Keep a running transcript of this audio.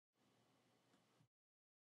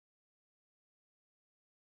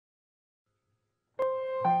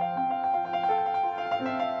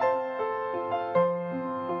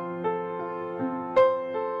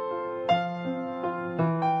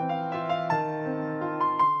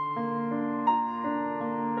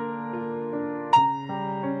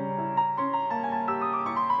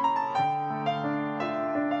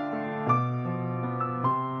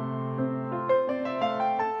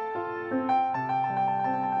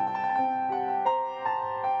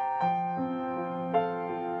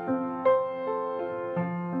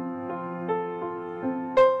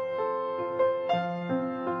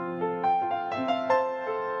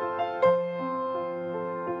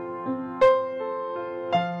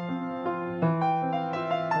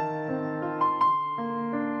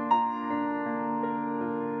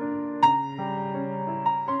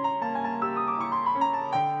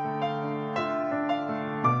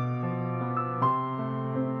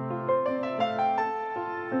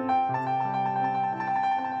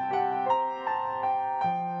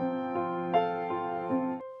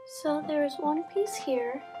piece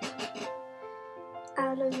here.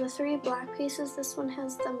 Out of the 3 black pieces, this one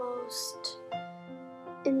has the most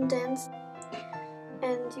indents,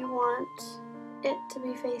 and you want it to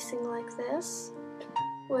be facing like this,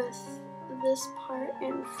 with this part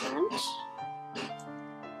in front.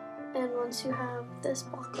 And once you have this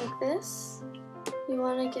block like this, you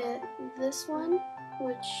want to get this one,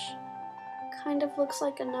 which kind of looks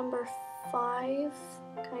like a number 5,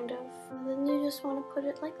 kind of. And then you just want to put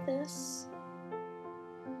it like this,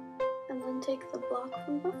 and then take the block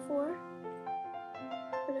from before,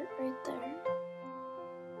 put it right there.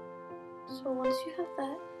 So once you have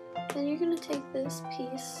that, then you're going to take this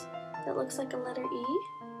piece that looks like a letter E,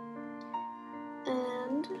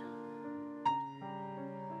 and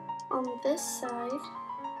on this side,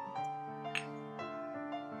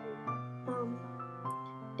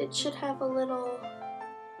 it should have a little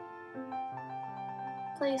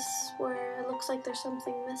place where it looks like there's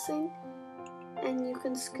something missing, and you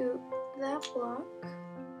can scoot that block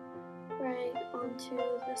right onto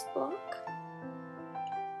this block,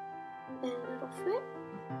 and it'll fit.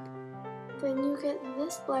 Then you get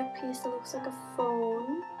this black piece that looks like a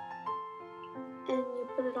phone, and you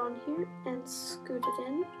put it on here and scoot it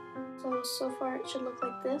in. So far it should look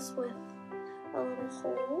like this with a little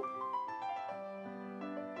hole.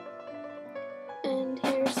 And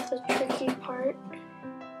here's the tricky part.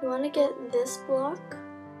 You want to get this block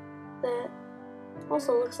that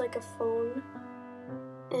also looks like a phone,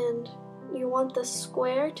 and you want the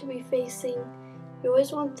square to be facing, you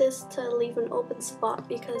always want this to leave an open spot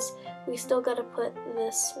because we still got to put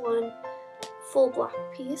this one full black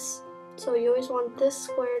piece. So you always want this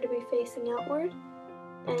square to be facing outward,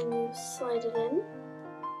 and you slide it in,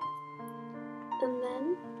 and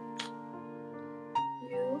then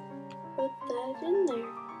you put that in there.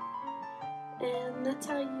 And that's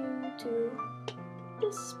how you do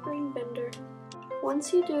this spring bender.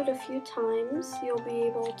 Once you do it a few times, you'll be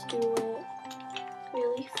able to do it